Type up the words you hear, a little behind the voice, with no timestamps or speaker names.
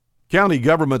County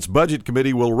government's budget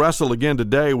committee will wrestle again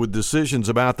today with decisions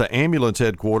about the ambulance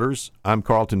headquarters. I'm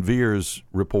Carlton Veers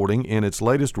reporting. In its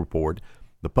latest report,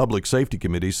 the Public Safety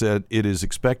Committee said it is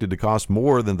expected to cost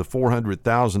more than the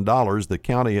 $400,000 the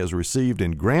county has received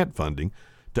in grant funding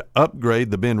to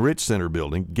upgrade the Ben Rich Center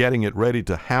building, getting it ready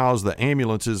to house the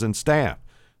ambulances and staff.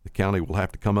 The county will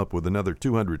have to come up with another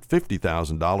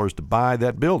 $250,000 to buy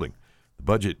that building. The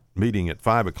budget meeting at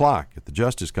 5 o'clock at the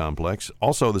Justice Complex.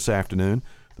 Also this afternoon,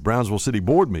 the Brownsville City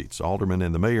Board meets. Aldermen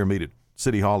and the mayor meet at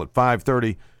City Hall at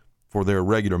 5:30 for their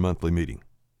regular monthly meeting.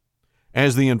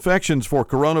 As the infections for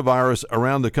coronavirus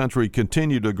around the country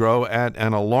continue to grow at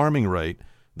an alarming rate,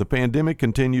 the pandemic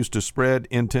continues to spread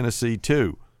in Tennessee,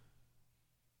 too.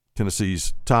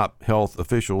 Tennessee's top health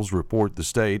officials report the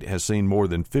state has seen more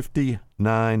than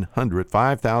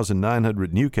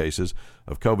 5,900 new cases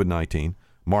of COVID-19,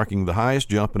 marking the highest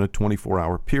jump in a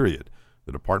 24-hour period.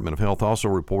 The Department of Health also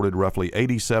reported roughly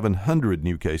 8,700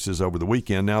 new cases over the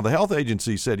weekend. Now, the health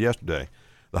agency said yesterday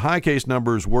the high case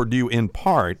numbers were due in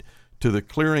part to the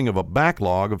clearing of a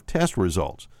backlog of test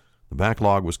results. The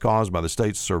backlog was caused by the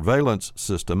state's surveillance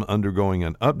system undergoing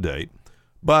an update,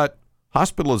 but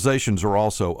hospitalizations are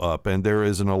also up, and there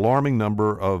is an alarming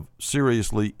number of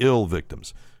seriously ill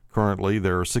victims. Currently,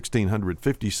 there are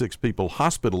 1,656 people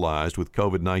hospitalized with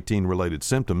COVID-19 related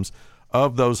symptoms.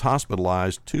 Of those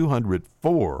hospitalized,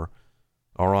 204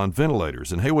 are on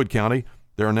ventilators. In Haywood County,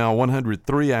 there are now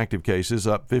 103 active cases,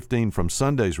 up 15 from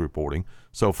Sunday's reporting.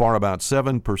 So far, about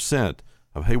 7%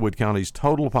 of Haywood County's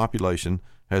total population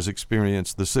has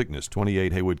experienced the sickness.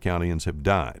 28 Haywood Countyans have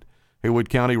died. Haywood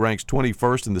County ranks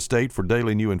 21st in the state for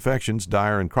daily new infections.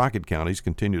 Dyer and Crockett counties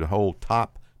continue to hold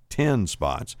top 10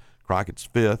 spots. Crockett's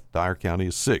 5th, Dyer County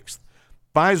is 6th.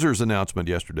 Pfizer's announcement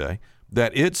yesterday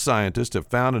that its scientists have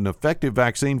found an effective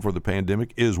vaccine for the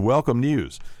pandemic is welcome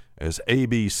news, as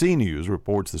ABC News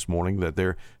reports this morning that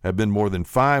there have been more than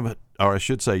 10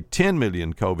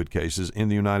 million COVID cases in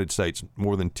the United States,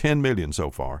 more than 10 million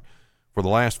so far. For the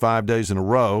last 5 days in a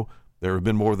row, there have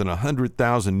been more than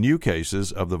 100,000 new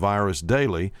cases of the virus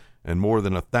daily and more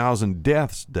than 1,000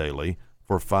 deaths daily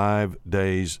for 5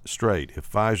 days straight. If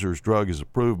Pfizer's drug is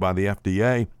approved by the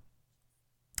FDA,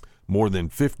 more than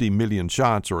 50 million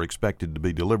shots are expected to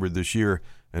be delivered this year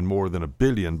and more than 1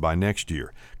 billion by next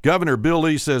year. Governor Bill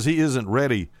Lee says he isn't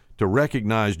ready to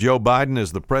recognize Joe Biden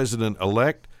as the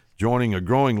president-elect, joining a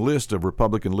growing list of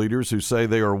Republican leaders who say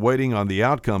they are waiting on the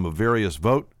outcome of various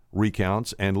vote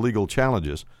recounts and legal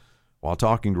challenges. While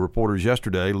talking to reporters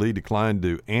yesterday, Lee declined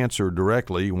to answer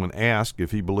directly when asked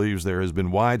if he believes there has been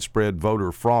widespread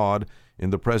voter fraud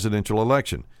in the presidential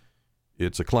election.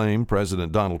 It's a claim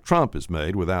President Donald Trump has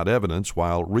made without evidence,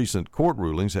 while recent court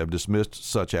rulings have dismissed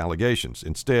such allegations.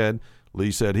 Instead,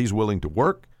 Lee said he's willing to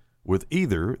work with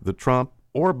either the Trump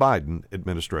or Biden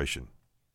administration.